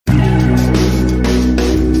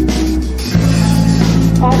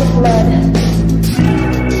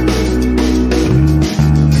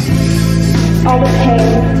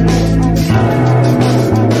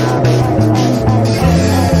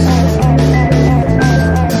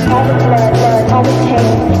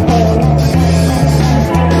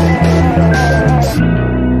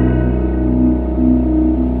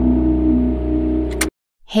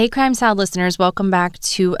Hey, Crime Salad listeners, welcome back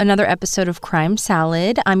to another episode of Crime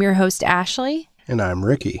Salad. I'm your host, Ashley. And I'm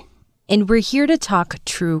Ricky. And we're here to talk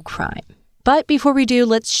true crime. But before we do,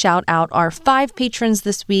 let's shout out our 5 patrons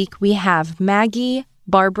this week. We have Maggie,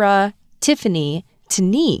 Barbara, Tiffany,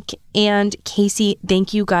 Tanique, and Casey.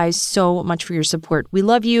 Thank you guys so much for your support. We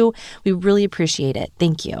love you. We really appreciate it.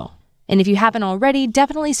 Thank you. And if you haven't already,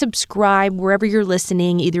 definitely subscribe wherever you're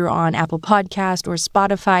listening, either on Apple Podcast or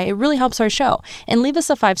Spotify. It really helps our show. And leave us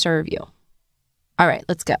a 5-star review. All right,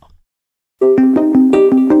 let's go.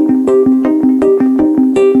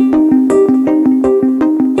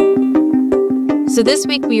 So this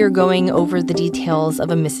week we are going over the details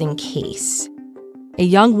of a missing case. A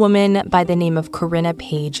young woman by the name of Corinna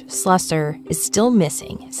Slusser is still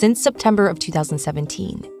missing since September of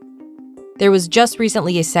 2017. There was just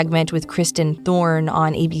recently a segment with Kristen Thorne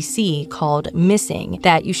on ABC called Missing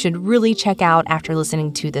that you should really check out after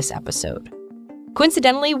listening to this episode.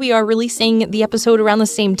 Coincidentally, we are releasing the episode around the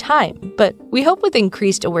same time, but we hope with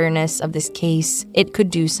increased awareness of this case, it could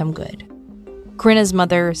do some good. Corinna's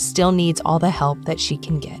mother still needs all the help that she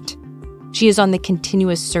can get. She is on the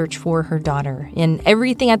continuous search for her daughter, and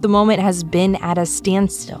everything at the moment has been at a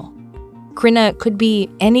standstill. Corinna could be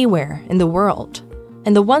anywhere in the world.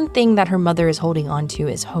 And the one thing that her mother is holding on to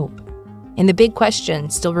is hope. And the big question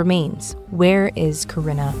still remains, where is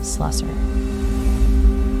Corinna Slusser?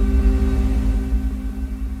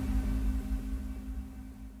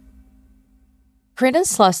 Corinna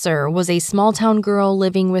Slusser was a small-town girl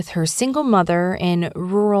living with her single mother in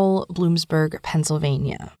rural Bloomsburg,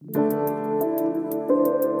 Pennsylvania.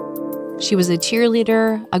 She was a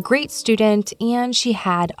cheerleader, a great student, and she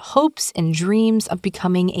had hopes and dreams of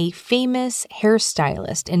becoming a famous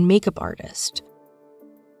hairstylist and makeup artist.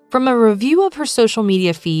 From a review of her social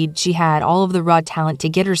media feed, she had all of the raw talent to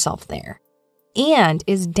get herself there, and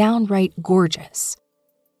is downright gorgeous.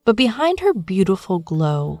 But behind her beautiful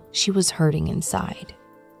glow, she was hurting inside.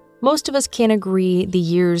 Most of us can agree the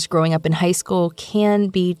years growing up in high school can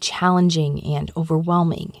be challenging and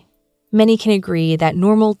overwhelming. Many can agree that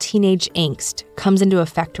normal teenage angst comes into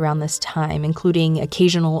effect around this time, including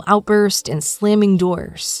occasional outbursts and slamming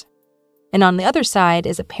doors. And on the other side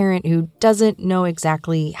is a parent who doesn't know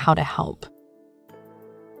exactly how to help.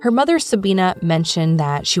 Her mother, Sabina, mentioned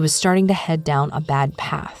that she was starting to head down a bad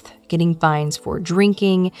path, getting fines for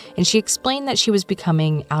drinking, and she explained that she was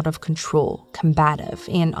becoming out of control, combative,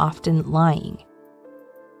 and often lying.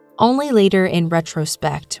 Only later in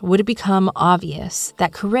retrospect would it become obvious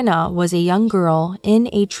that Corinna was a young girl in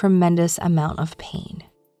a tremendous amount of pain.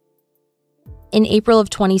 In April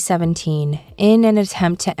of 2017, in an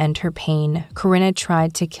attempt to end her pain, Corinna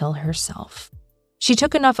tried to kill herself. She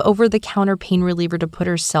took enough over-the-counter pain reliever to put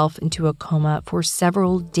herself into a coma for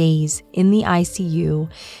several days in the ICU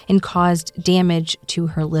and caused damage to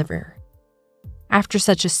her liver. After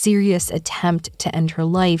such a serious attempt to end her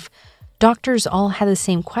life, doctors all had the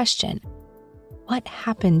same question. What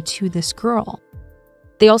happened to this girl?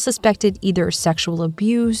 They all suspected either sexual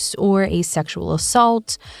abuse or a sexual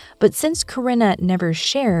assault, but since Corinna never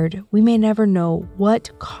shared, we may never know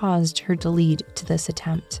what caused her to lead to this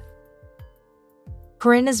attempt.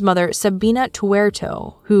 Corinna's mother, Sabina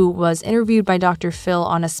Tuerto, who was interviewed by Dr. Phil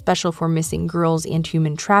on a special for missing girls and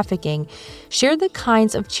human trafficking, shared the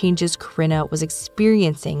kinds of changes Corinna was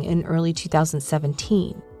experiencing in early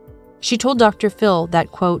 2017. She told Dr. Phil that,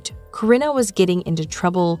 quote, Corinna was getting into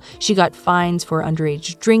trouble. She got fines for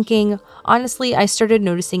underage drinking. Honestly, I started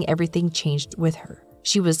noticing everything changed with her.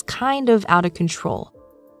 She was kind of out of control.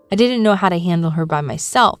 I didn't know how to handle her by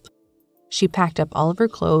myself. She packed up all of her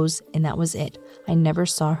clothes, and that was it. I never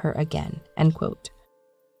saw her again, end quote.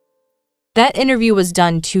 That interview was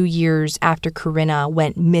done 2 years after Corinna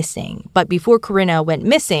went missing. But before Corinna went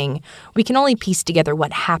missing, we can only piece together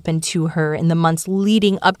what happened to her in the months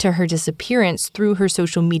leading up to her disappearance through her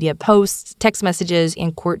social media posts, text messages,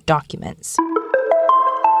 and court documents.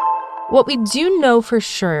 What we do know for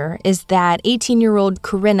sure is that 18-year-old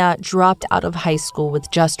Corinna dropped out of high school with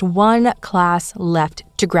just one class left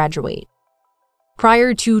to graduate.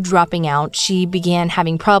 Prior to dropping out, she began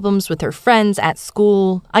having problems with her friends at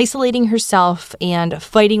school, isolating herself, and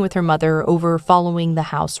fighting with her mother over following the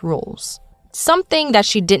house rules. Something that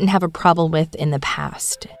she didn't have a problem with in the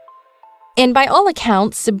past. And by all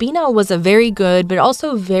accounts, Sabina was a very good but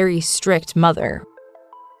also very strict mother.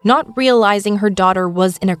 Not realizing her daughter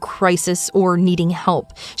was in a crisis or needing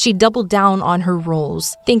help, she doubled down on her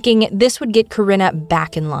roles, thinking this would get Corinna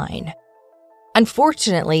back in line.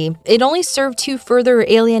 Unfortunately, it only served to further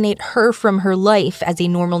alienate her from her life as a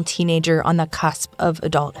normal teenager on the cusp of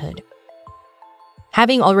adulthood.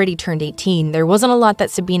 Having already turned 18, there wasn't a lot that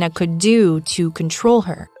Sabina could do to control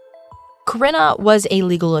her. Corinna was a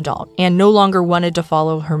legal adult and no longer wanted to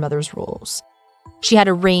follow her mother's rules. She had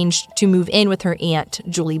arranged to move in with her aunt,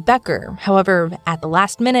 Julie Becker. However, at the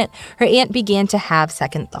last minute, her aunt began to have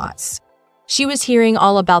second thoughts. She was hearing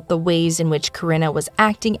all about the ways in which Corinna was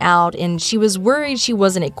acting out, and she was worried she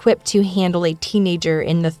wasn't equipped to handle a teenager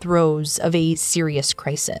in the throes of a serious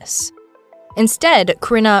crisis. Instead,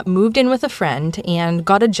 Corinna moved in with a friend and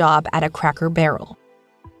got a job at a Cracker Barrel.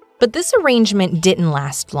 But this arrangement didn't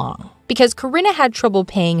last long because Corinna had trouble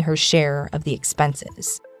paying her share of the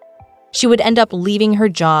expenses. She would end up leaving her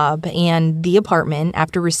job and the apartment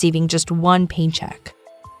after receiving just one paycheck.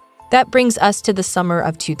 That brings us to the summer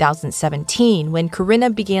of 2017 when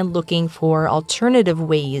Corinna began looking for alternative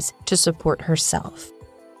ways to support herself.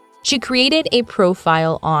 She created a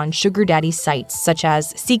profile on sugar daddy sites such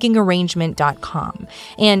as seekingarrangement.com,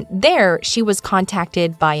 and there she was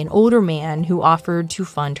contacted by an older man who offered to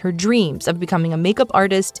fund her dreams of becoming a makeup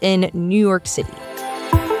artist in New York City.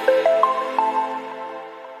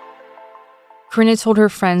 Corinna told her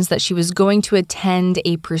friends that she was going to attend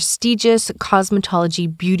a prestigious cosmetology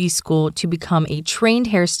beauty school to become a trained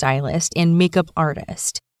hairstylist and makeup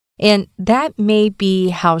artist. And that may be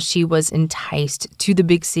how she was enticed to the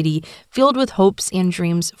big city filled with hopes and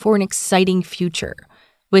dreams for an exciting future,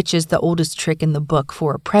 which is the oldest trick in the book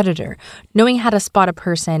for a predator, knowing how to spot a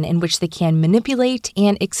person in which they can manipulate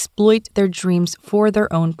and exploit their dreams for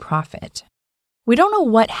their own profit. We don't know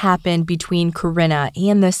what happened between Corinna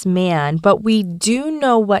and this man, but we do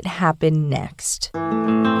know what happened next.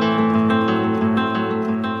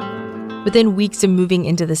 Within weeks of moving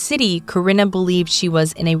into the city, Corinna believed she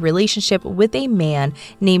was in a relationship with a man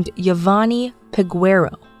named Giovanni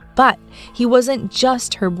Peguero, but he wasn't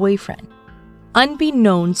just her boyfriend.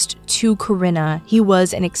 Unbeknownst to Corinna, he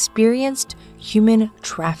was an experienced human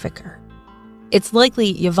trafficker. It's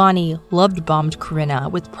likely Giovanni love-bombed Corinna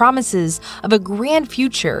with promises of a grand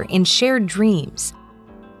future and shared dreams.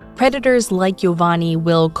 Predators like Giovanni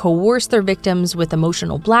will coerce their victims with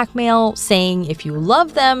emotional blackmail, saying if you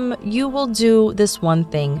love them, you will do this one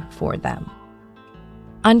thing for them.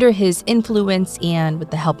 Under his influence and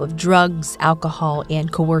with the help of drugs, alcohol,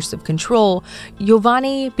 and coercive control,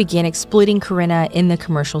 Giovanni began exploiting Corinna in the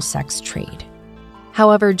commercial sex trade.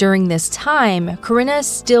 However, during this time, Corinna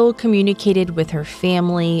still communicated with her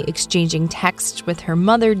family, exchanging texts with her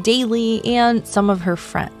mother daily and some of her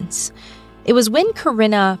friends. It was when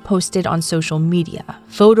Corinna posted on social media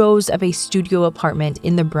photos of a studio apartment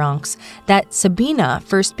in the Bronx that Sabina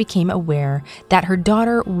first became aware that her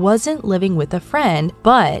daughter wasn't living with a friend,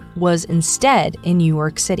 but was instead in New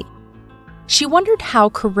York City. She wondered how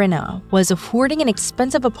Corinna was affording an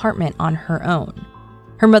expensive apartment on her own.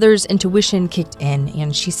 Her mother's intuition kicked in,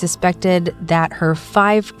 and she suspected that her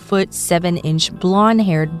 5'7"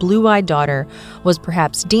 blonde-haired, blue-eyed daughter was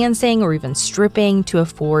perhaps dancing or even stripping to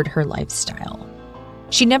afford her lifestyle.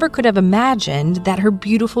 She never could have imagined that her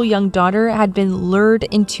beautiful young daughter had been lured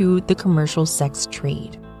into the commercial sex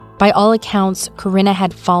trade. By all accounts, Corinna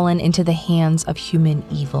had fallen into the hands of human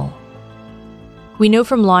evil. We know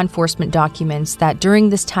from law enforcement documents that during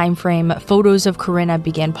this time frame, photos of Corinna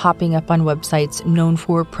began popping up on websites known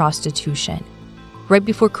for prostitution. Right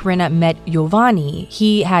before Corinna met Giovanni,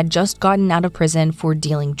 he had just gotten out of prison for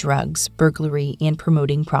dealing drugs, burglary, and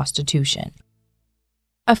promoting prostitution.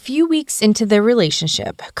 A few weeks into their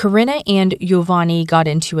relationship, Corinna and Giovanni got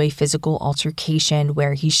into a physical altercation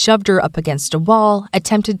where he shoved her up against a wall,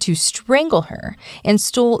 attempted to strangle her, and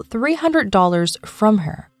stole $300 from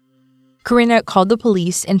her. Corinna called the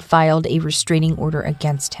police and filed a restraining order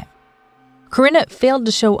against him. Corinna failed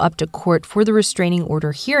to show up to court for the restraining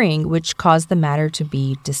order hearing, which caused the matter to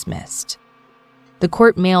be dismissed. The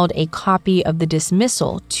court mailed a copy of the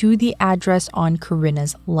dismissal to the address on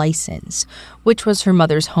Corinna's license, which was her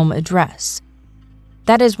mother's home address.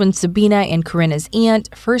 That is when Sabina and Corinna's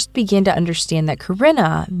aunt first began to understand that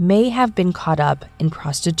Corinna may have been caught up in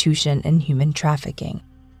prostitution and human trafficking.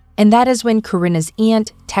 And that is when Corinna's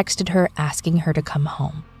aunt texted her asking her to come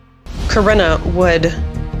home. Corinna would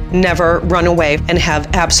never run away and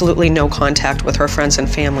have absolutely no contact with her friends and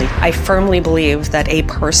family. I firmly believe that a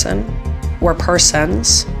person or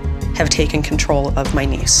persons have taken control of my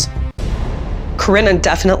niece. Corinna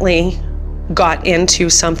definitely got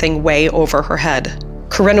into something way over her head.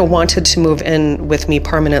 Corinna wanted to move in with me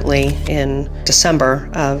permanently in December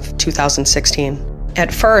of 2016.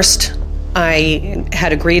 At first, I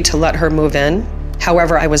had agreed to let her move in.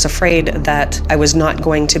 However, I was afraid that I was not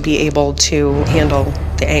going to be able to handle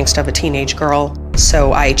the angst of a teenage girl,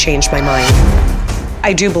 so I changed my mind.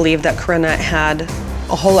 I do believe that Corinna had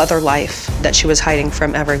a whole other life that she was hiding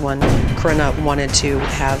from everyone. Corinna wanted to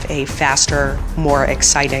have a faster, more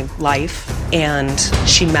exciting life, and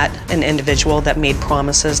she met an individual that made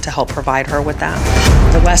promises to help provide her with that.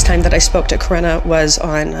 The last time that I spoke to Corinna was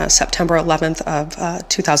on September 11th of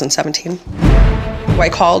 2017. I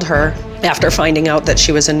called her after finding out that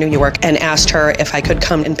she was in New York and asked her if I could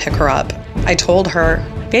come and pick her up. I told her,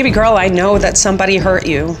 "Baby girl, I know that somebody hurt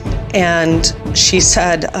you." And she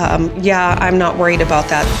said, "Yeah, I'm not worried about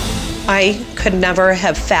that." I could never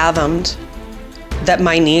have fathomed that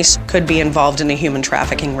my niece could be involved in a human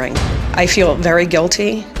trafficking ring. I feel very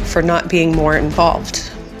guilty for not being more involved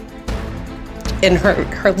in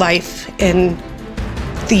her life in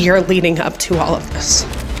the year leading up to all of this.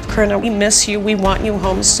 Corinna, we miss you. We want you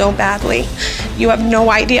home so badly. You have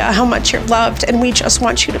no idea how much you're loved, and we just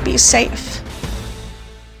want you to be safe.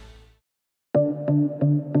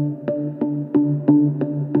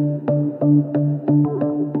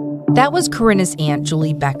 That was Corinna's aunt,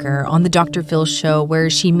 Julie Becker, on the Dr. Phil show, where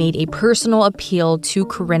she made a personal appeal to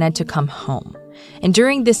Corinna to come home. And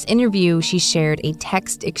during this interview, she shared a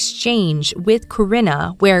text exchange with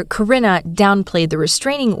Corinna where Corinna downplayed the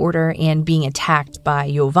restraining order and being attacked by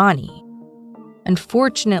Giovanni.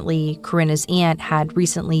 Unfortunately, Corinna's aunt had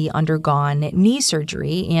recently undergone knee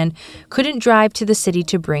surgery and couldn't drive to the city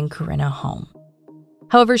to bring Corinna home.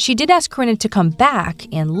 However, she did ask Corinna to come back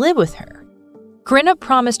and live with her. Corinna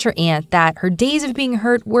promised her aunt that her days of being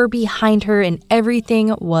hurt were behind her and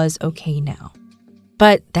everything was okay now.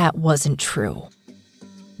 But that wasn't true.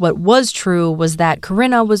 What was true was that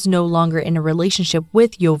Corinna was no longer in a relationship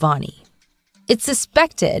with Giovanni. It's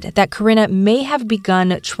suspected that Corinna may have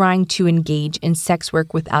begun trying to engage in sex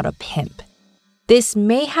work without a pimp. This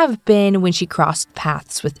may have been when she crossed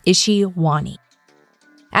paths with Ishi Wani.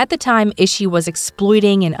 At the time, Ishi was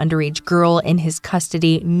exploiting an underage girl in his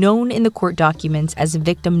custody, known in the court documents as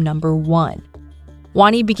victim number 1.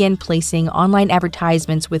 Wani began placing online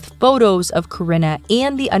advertisements with photos of Corinna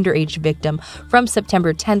and the underage victim from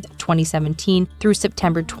September 10, 2017 through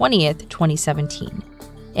September 20, 2017.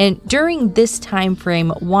 And during this time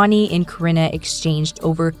frame, Wani and Corinna exchanged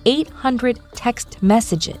over 800 text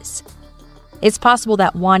messages. It's possible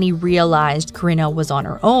that Wani realized Corinna was on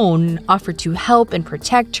her own, offered to help and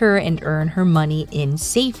protect her and earn her money in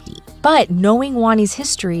safety. But knowing Wani's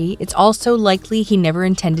history, it's also likely he never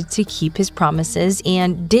intended to keep his promises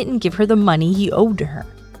and didn't give her the money he owed to her.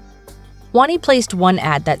 Wani placed one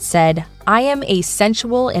ad that said, "I am a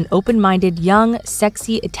sensual and open-minded young,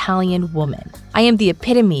 sexy Italian woman. I am the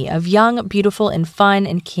epitome of young, beautiful, and fun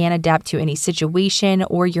and can adapt to any situation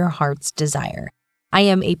or your heart's desire. I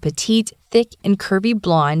am a petite, thick, and curvy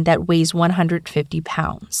blonde that weighs 150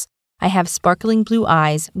 pounds. I have sparkling blue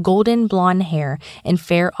eyes, golden blonde hair, and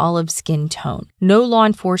fair olive skin tone. No law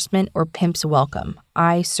enforcement or pimps welcome.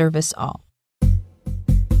 I service all."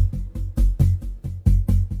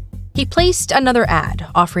 He placed another ad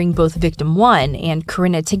offering both victim 1 and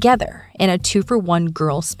Corinna together in a 2-for-1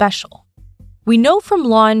 girl special. We know from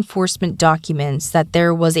law enforcement documents that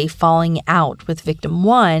there was a falling out with victim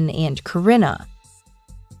 1 and Corinna.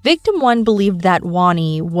 Victim 1 believed that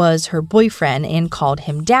Wani was her boyfriend and called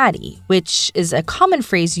him daddy, which is a common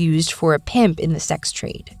phrase used for a pimp in the sex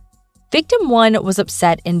trade. Victim 1 was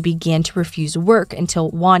upset and began to refuse work until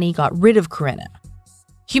Wani got rid of Corinna.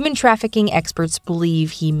 Human trafficking experts believe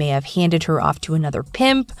he may have handed her off to another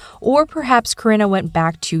pimp, or perhaps Corinna went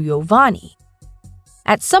back to Giovanni.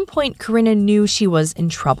 At some point, Corinna knew she was in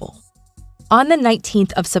trouble. On the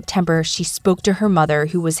 19th of September, she spoke to her mother,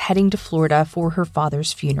 who was heading to Florida for her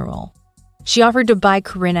father's funeral. She offered to buy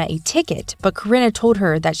Corinna a ticket, but Corinna told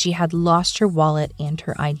her that she had lost her wallet and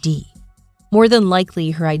her ID. More than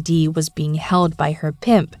likely, her ID was being held by her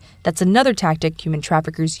pimp. That's another tactic human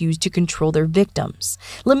traffickers use to control their victims,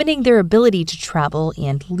 limiting their ability to travel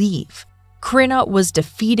and leave. Corinna was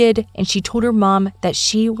defeated, and she told her mom that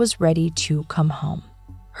she was ready to come home.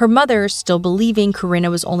 Her mother, still believing Corinna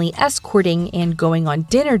was only escorting and going on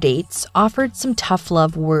dinner dates, offered some tough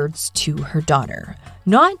love words to her daughter,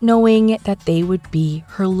 not knowing that they would be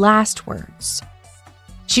her last words.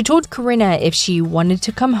 She told Corinna if she wanted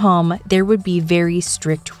to come home, there would be very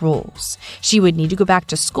strict rules. She would need to go back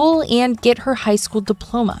to school and get her high school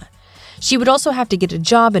diploma. She would also have to get a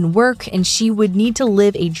job and work, and she would need to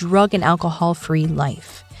live a drug and alcohol-free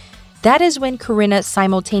life. That is when Corinna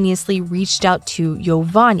simultaneously reached out to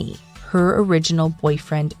Giovanni, her original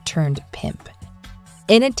boyfriend turned pimp.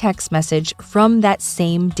 In a text message from that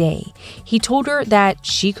same day, he told her that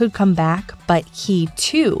she could come back, but he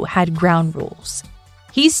too had ground rules.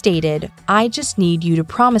 He stated, "I just need you to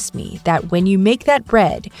promise me that when you make that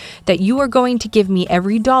bread, that you are going to give me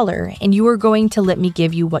every dollar and you are going to let me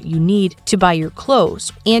give you what you need to buy your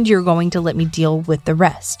clothes and you're going to let me deal with the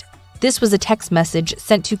rest." This was a text message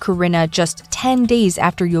sent to Corinna just 10 days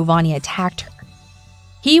after Giovanni attacked her.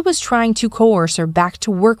 He was trying to coerce her back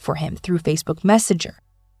to work for him through Facebook Messenger.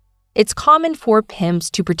 It's common for pimps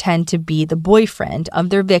to pretend to be the boyfriend of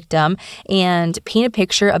their victim and paint a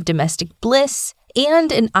picture of domestic bliss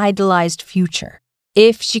and an idealized future,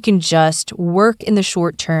 if she can just work in the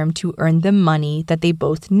short term to earn the money that they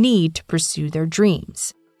both need to pursue their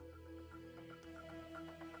dreams.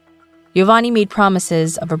 Giovanni made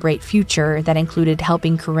promises of a bright future that included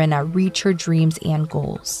helping Corinna reach her dreams and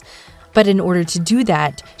goals. But in order to do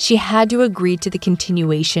that, she had to agree to the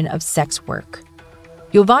continuation of sex work.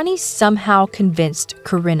 Giovanni somehow convinced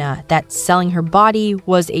Corinna that selling her body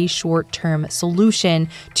was a short-term solution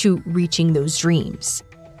to reaching those dreams.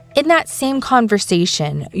 In that same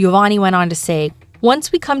conversation, Giovanni went on to say,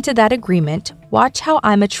 "Once we come to that agreement, watch how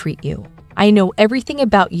I'ma treat you. I know everything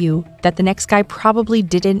about you that the next guy probably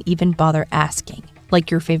didn't even bother asking,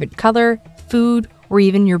 like your favorite color, food, or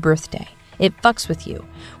even your birthday. It fucks with you.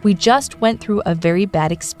 We just went through a very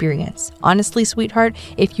bad experience. Honestly, sweetheart,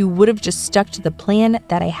 if you would have just stuck to the plan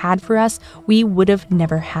that I had for us, we would have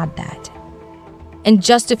never had that." In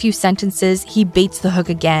just a few sentences, he baits the hook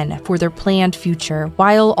again for their planned future,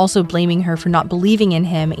 while also blaming her for not believing in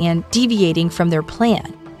him and deviating from their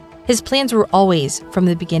plan. His plans were always, from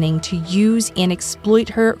the beginning, to use and exploit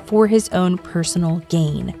her for his own personal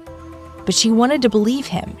gain. But she wanted to believe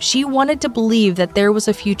him. She wanted to believe that there was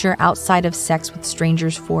a future outside of sex with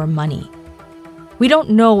strangers for money. We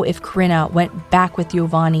don't know if Corinna went back with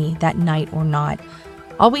Giovanni that night or not.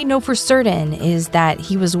 All we know for certain is that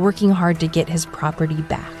he was working hard to get his property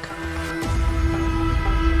back.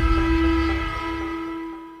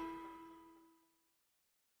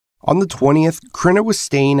 On the 20th, Corinna was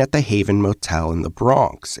staying at the Haven Motel in the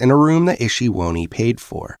Bronx in a room that Ishiwoni paid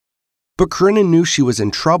for. But Corinna knew she was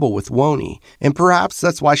in trouble with Woni, and perhaps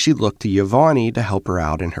that's why she looked to Giovanni to help her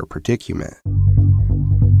out in her predicament.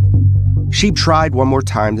 She tried one more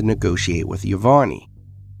time to negotiate with Giovanni.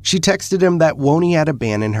 She texted him that Woni had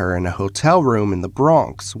abandoned her in a hotel room in the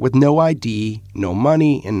Bronx with no ID, no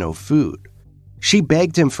money, and no food. She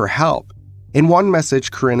begged him for help. In one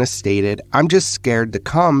message, Corinna stated, "I'm just scared to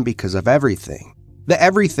come because of everything." The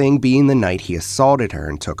everything being the night he assaulted her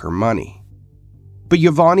and took her money. But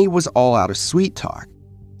Giovanni was all out of sweet talk.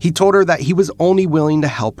 He told her that he was only willing to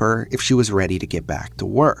help her if she was ready to get back to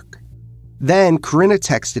work. Then Corinna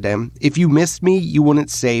texted him, "If you missed me, you wouldn't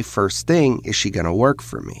say first thing, is she gonna work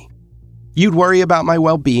for me? You'd worry about my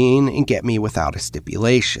well-being and get me without a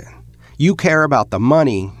stipulation. You care about the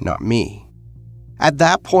money, not me." At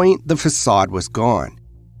that point, the facade was gone.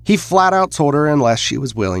 He flat out told her unless she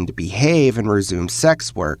was willing to behave and resume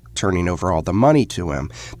sex work, turning over all the money to him,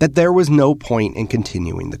 that there was no point in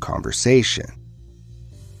continuing the conversation.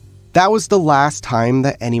 That was the last time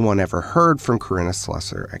that anyone ever heard from Corinna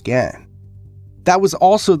Slusser again. That was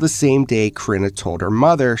also the same day Corinna told her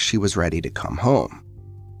mother she was ready to come home.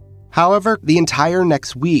 However, the entire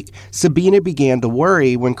next week, Sabina began to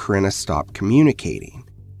worry when Corinna stopped communicating.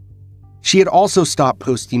 She had also stopped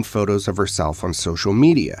posting photos of herself on social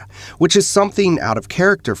media, which is something out of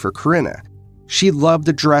character for Corinna. She loved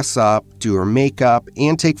to dress up, do her makeup,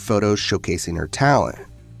 and take photos showcasing her talent.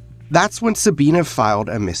 That's when Sabina filed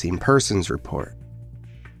a missing persons report.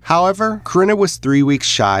 However, Corinna was 3 weeks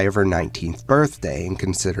shy of her 19th birthday and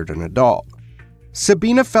considered an adult.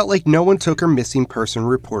 Sabina felt like no one took her missing person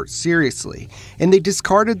report seriously, and they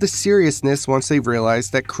discarded the seriousness once they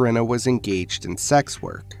realized that Corinna was engaged in sex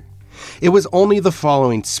work. It was only the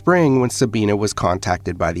following spring when Sabina was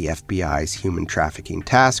contacted by the FBI's Human Trafficking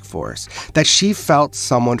Task Force that she felt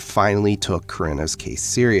someone finally took Corinna's case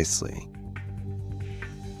seriously.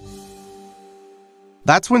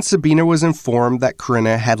 That's when Sabina was informed that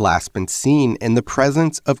Corinna had last been seen in the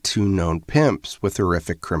presence of 2 known pimps with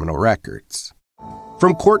horrific criminal records.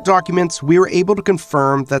 From court documents, we were able to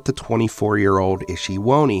confirm that the 24-year-old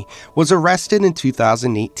Ishiwoni was arrested in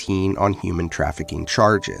 2018 on human trafficking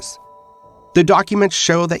charges. The documents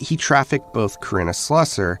show that he trafficked both Corinna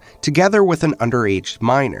Slusser together with an underage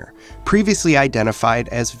minor, previously identified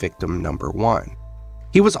as victim number 1.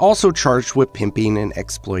 He was also charged with pimping and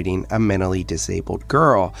exploiting a mentally disabled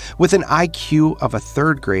girl with an IQ of a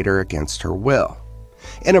 3rd grader against her will.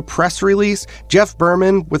 In a press release, Jeff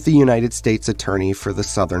Berman, with the United States Attorney for the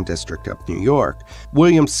Southern District of New York,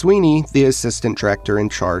 William Sweeney, the Assistant Director in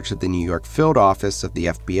charge of the New York Field Office of the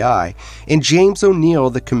FBI, and James O'Neill,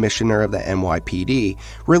 the Commissioner of the NYPD,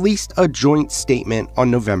 released a joint statement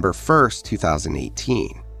on November 1st,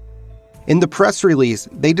 2018. In the press release,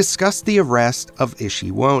 they discussed the arrest of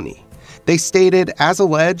Ishiwoni. They stated, as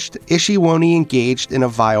alleged, Ishiwoni engaged in a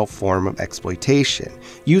vile form of exploitation,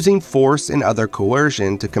 using force and other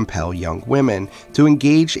coercion to compel young women to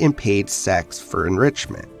engage in paid sex for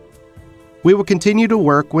enrichment. We will continue to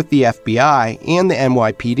work with the FBI and the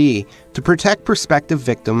NYPD to protect prospective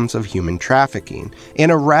victims of human trafficking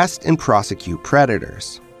and arrest and prosecute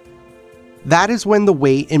predators. That is when the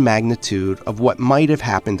weight and magnitude of what might have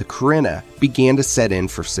happened to Corinna began to set in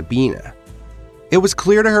for Sabina. It was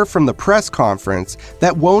clear to her from the press conference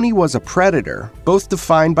that Woni was a predator, both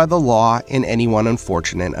defined by the law and anyone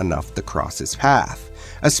unfortunate enough to cross his path,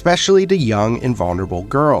 especially to young and vulnerable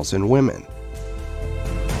girls and women.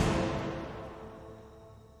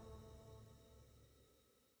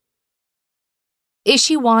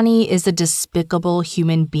 Ishiwoni is a despicable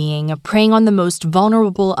human being preying on the most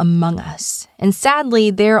vulnerable among us. And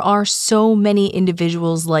sadly, there are so many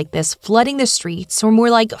individuals like this flooding the streets, or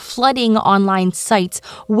more like flooding online sites,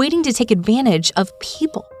 waiting to take advantage of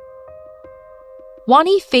people.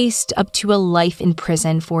 Wani faced up to a life in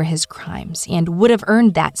prison for his crimes and would have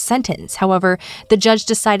earned that sentence. However, the judge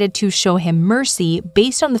decided to show him mercy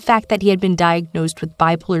based on the fact that he had been diagnosed with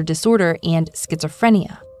bipolar disorder and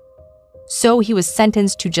schizophrenia. So he was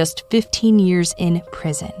sentenced to just 15 years in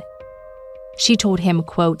prison. She told him,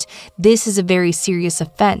 quote, "This is a very serious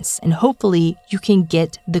offense, and hopefully you can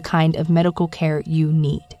get the kind of medical care you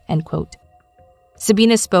need," end quote.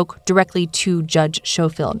 Sabina spoke directly to Judge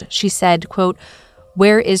Schofield. She said, quote,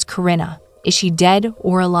 "Where is Corinna? Is she dead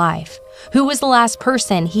or alive? Who was the last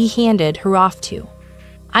person he handed her off to?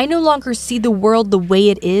 I no longer see the world the way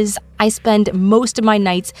it is. I spend most of my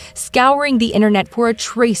nights scouring the internet for a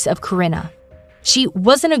trace of Corinna. She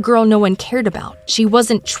wasn't a girl no one cared about. She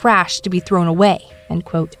wasn't trash to be thrown away," end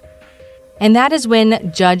quote. And that is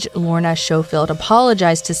when Judge Lorna Schofield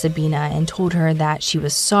apologized to Sabina and told her that she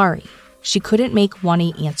was sorry. She couldn't make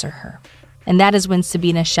Wani answer her. And that is when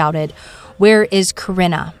Sabina shouted, "Where is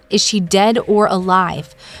Corinna? Is she dead or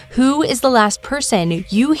alive? Who is the last person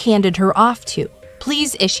you handed her off to?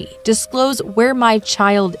 Please, Ishi, disclose where my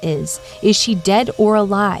child is. Is she dead or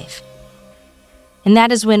alive?" And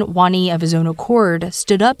that is when Wani, of his own accord,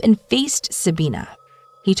 stood up and faced Sabina.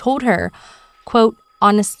 He told her, quote,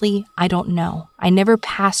 "Honestly, I don't know. I never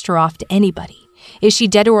passed her off to anybody. Is she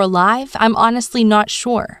dead or alive? I'm honestly not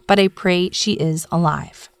sure, but I pray she is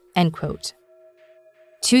alive," end quote.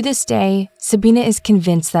 To this day, Sabina is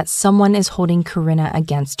convinced that someone is holding Corinna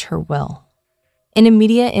against her will. In a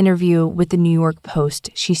media interview with the New York Post,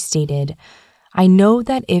 she stated, "I know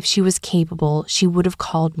that if she was capable, she would have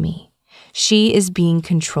called me. She is being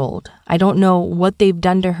controlled. I don't know what they've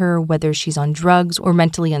done to her, whether she's on drugs or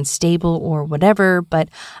mentally unstable or whatever, but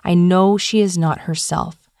I know she is not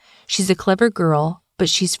herself. She's a clever girl, but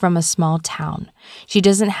she's from a small town. She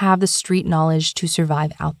doesn't have the street knowledge to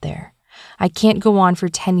survive out there. I can't go on for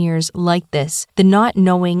 10 years like this. The not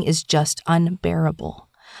knowing is just unbearable.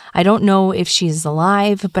 I don't know if she is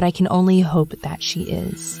alive, but I can only hope that she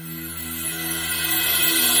is."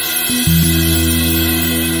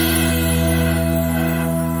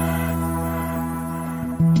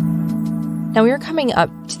 Now, we are coming up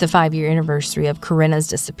to the 5-year anniversary of Corinna's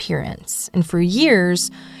disappearance, and for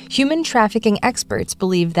years, human trafficking experts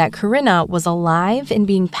believed that Corinna was alive and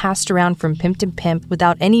being passed around from pimp to pimp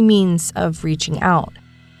without any means of reaching out.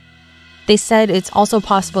 They said it's also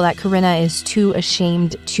possible that Corinna is too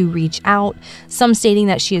ashamed to reach out, some stating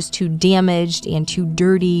that she is too damaged and too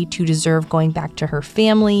dirty to deserve going back to her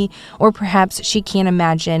family, or perhaps she can't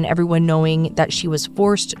imagine everyone knowing that she was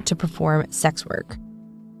forced to perform sex work.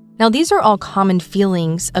 Now, these are all common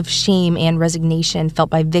feelings of shame and resignation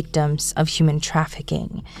felt by victims of human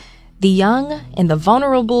trafficking. The young and the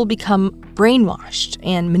vulnerable become brainwashed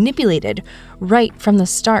and manipulated right from the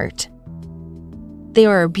start. They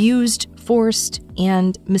are abused, forced,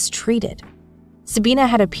 and mistreated. Sabina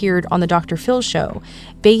had appeared on the Dr. Phil show,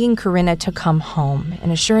 begging Corinna to come home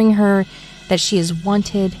and assuring her that she is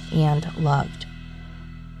wanted and loved.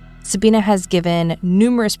 Sabina has given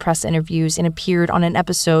numerous press interviews and appeared on an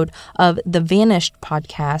episode of the Vanished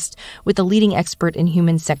podcast with a leading expert in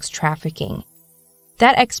human sex trafficking.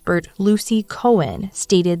 That expert, Lucy Cohen,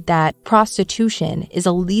 stated that prostitution is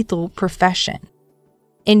a lethal profession.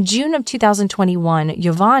 In June of 2021,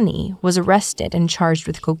 Giovanni was arrested and charged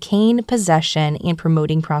with cocaine, possession, and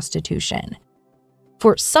promoting prostitution.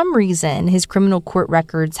 For some reason, his criminal court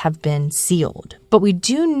records have been sealed, but we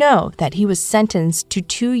do know that he was sentenced to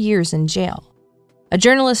 2 years in jail. A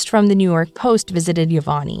journalist from the New York Post visited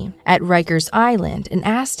Yvonne at Rikers Island and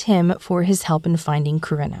asked him for his help in finding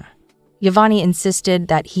Corinna. Yvonne insisted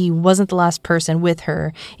that he wasn't the last person with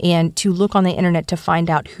her and to look on the internet to find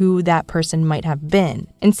out who that person might have been,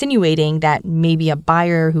 insinuating that maybe a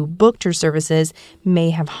buyer who booked her services may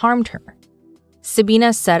have harmed her.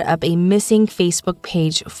 Sabina set up a missing Facebook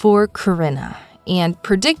page for Corinna, and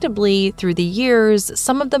predictably, through the years,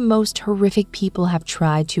 some of the most horrific people have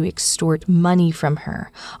tried to extort money from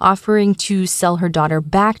her, offering to sell her daughter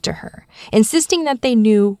back to her, insisting that they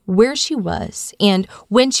knew where she was and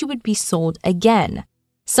when she would be sold again.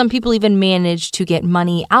 Some people even managed to get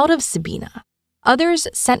money out of Sabina. Others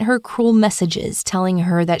sent her cruel messages telling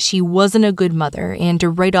her that she wasn't a good mother and to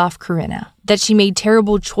write off Corinna, that she made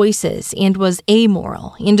terrible choices and was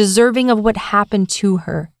amoral and deserving of what happened to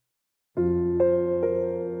her.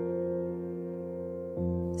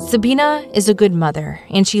 Sabina is a good mother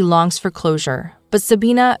and she longs for closure, but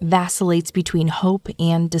Sabina vacillates between hope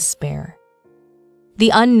and despair. The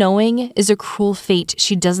unknowing is a cruel fate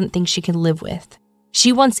she doesn't think she can live with.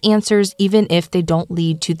 She wants answers even if they don't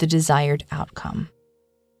lead to the desired outcome.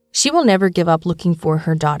 She will never give up looking for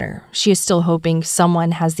her daughter. She is still hoping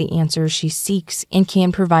someone has the answers she seeks and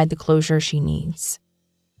can provide the closure she needs.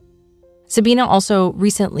 Sabina also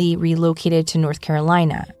recently relocated to North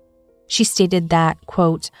Carolina. She stated that,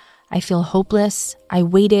 quote, "I feel hopeless. I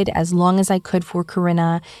waited as long as I could for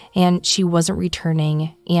Corinna, and she wasn't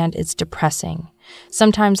returning, and it's depressing.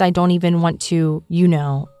 Sometimes I don't even want to,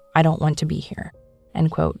 I don't want to be here." End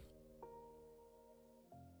quote.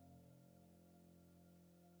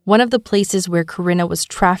 One of the places where Corinna was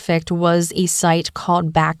trafficked was a site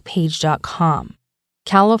called Backpage.com.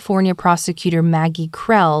 California prosecutor Maggie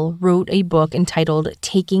Krell wrote a book entitled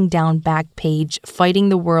Taking Down Backpage, Fighting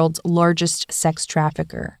the World's Largest Sex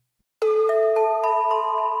Trafficker.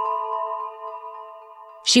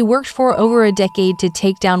 She worked for over a decade to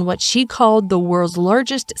take down what she called the world's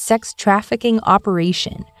largest sex trafficking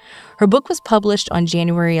operation. Her book was published on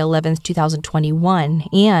January 11, 2021,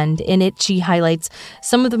 and in it she highlights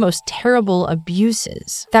some of the most terrible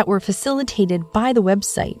abuses that were facilitated by the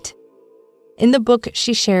website. In the book,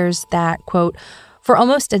 she shares that, quote, "For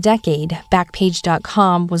almost a decade,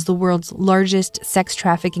 Backpage.com was the world's largest sex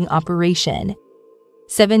trafficking operation.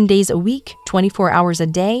 7 days a week, 24 hours a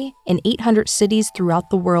day, in 800 cities throughout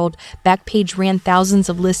the world, Backpage ran thousands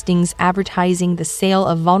of listings advertising the sale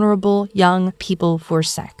of vulnerable young people for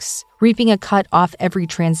sex. Reaping a cut off every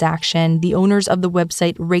transaction, the owners of the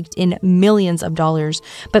website raked in millions of dollars,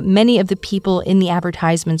 but many of the people in the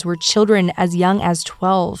advertisements were children as young as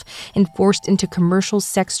 12 and forced into commercial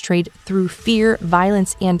sex trade through fear,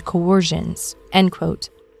 violence, and coercions." End quote.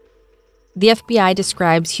 The FBI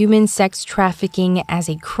describes human sex trafficking as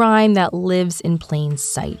a crime that lives in plain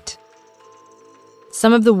sight.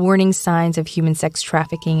 Some of the warning signs of human sex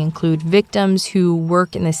trafficking include victims who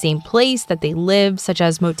work in the same place that they live, such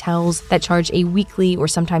as motels that charge a weekly or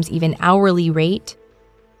sometimes even hourly rate.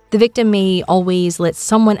 The victim may always let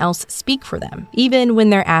someone else speak for them, even when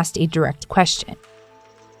they're asked a direct question.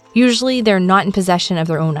 Usually, they're not in possession of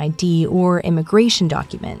their own ID or immigration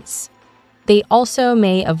documents. They also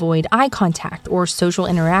may avoid eye contact or social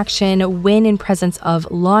interaction when in presence of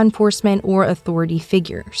law enforcement or authority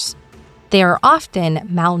figures. They are often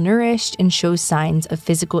malnourished and show signs of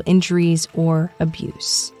physical injuries or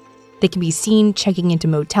abuse. They can be seen checking into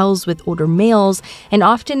motels with older males and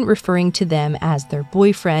often referring to them as their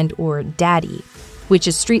boyfriend or daddy, which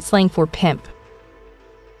is street slang for pimp.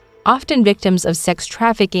 Often victims of sex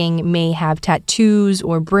trafficking may have tattoos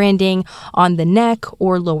or branding on the neck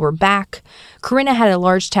or lower back. Corinna had a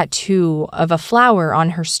large tattoo of a flower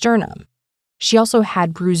on her sternum. She also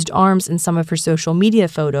had bruised arms in some of her social media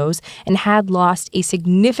photos and had lost a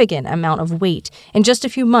significant amount of weight in just a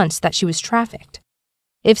few months that she was trafficked.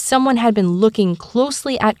 If someone had been looking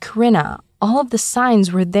closely at Corinna, all of the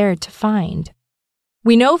signs were there to find.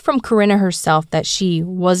 We know from Corinna herself that she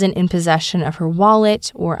wasn't in possession of her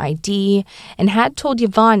wallet or ID and had told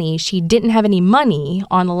Yvonne she didn't have any money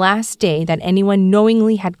on the last day that anyone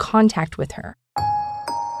knowingly had contact with her.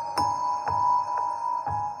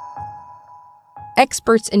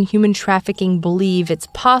 Experts in human trafficking believe it's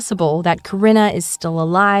possible that Corinna is still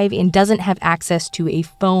alive and doesn't have access to a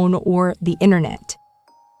phone or the internet.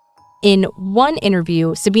 In one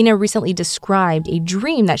interview, Sabina recently described a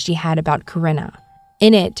dream that she had about Corinna.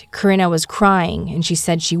 In it, Corinna was crying and she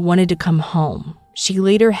said she wanted to come home. She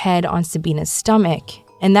laid her head on Sabina's stomach,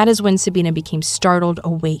 and that is when Sabina became startled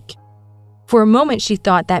awake. For a moment, she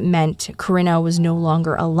thought that meant Corinna was no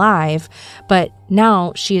longer alive, but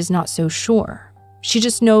now she is not so sure. She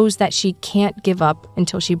just knows that she can't give up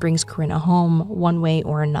until she brings Corinna home one way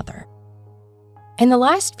or another. In the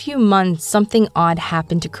last few months, something odd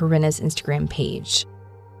happened to Corinna's Instagram page.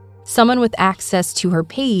 Someone with access to her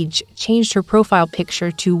page changed her profile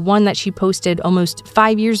picture to one that she posted almost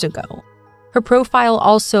 5 years ago. Her profile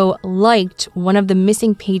also liked one of the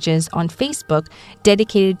missing pages on Facebook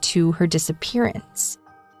dedicated to her disappearance.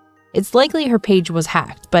 It's likely her page was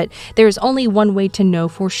hacked, but there is only one way to know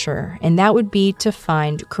for sure, and that would be to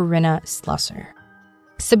find Corinna Slusser.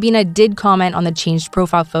 Sabina did comment on the changed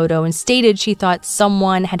profile photo and stated she thought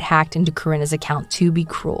someone had hacked into Corinna's account to be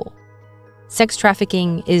cruel. Sex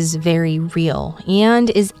trafficking is very real and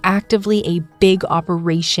is actively a big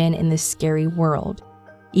operation in this scary world.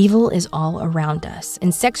 Evil is all around us,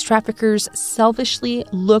 and sex traffickers selfishly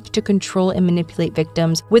look to control and manipulate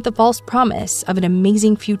victims with the false promise of an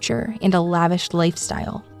amazing future and a lavish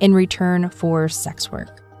lifestyle in return for sex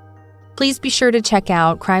work. Please be sure to check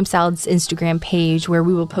out Crime Salad's Instagram page, where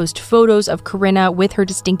we will post photos of Corinna with her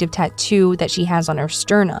distinctive tattoo that she has on her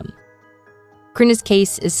sternum. Corinna's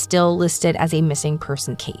case is still listed as a missing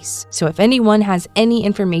person case, so if anyone has any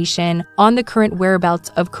information on the current whereabouts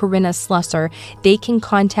of Corinna Slusser, they can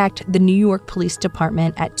contact the New York Police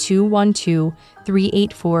Department at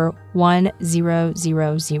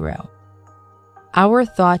 212-384-1000. Our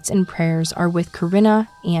thoughts and prayers are with Corinna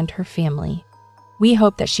and her family. We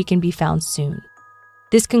hope that she can be found soon.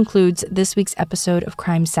 This concludes this week's episode of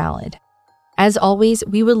Crime Salad. As always,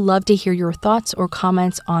 we would love to hear your thoughts or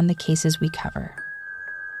comments on the cases we cover.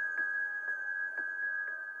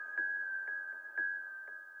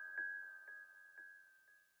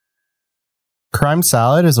 Crime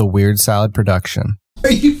Salad is a Weird Salad production.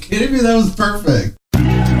 Are you kidding me? That was perfect.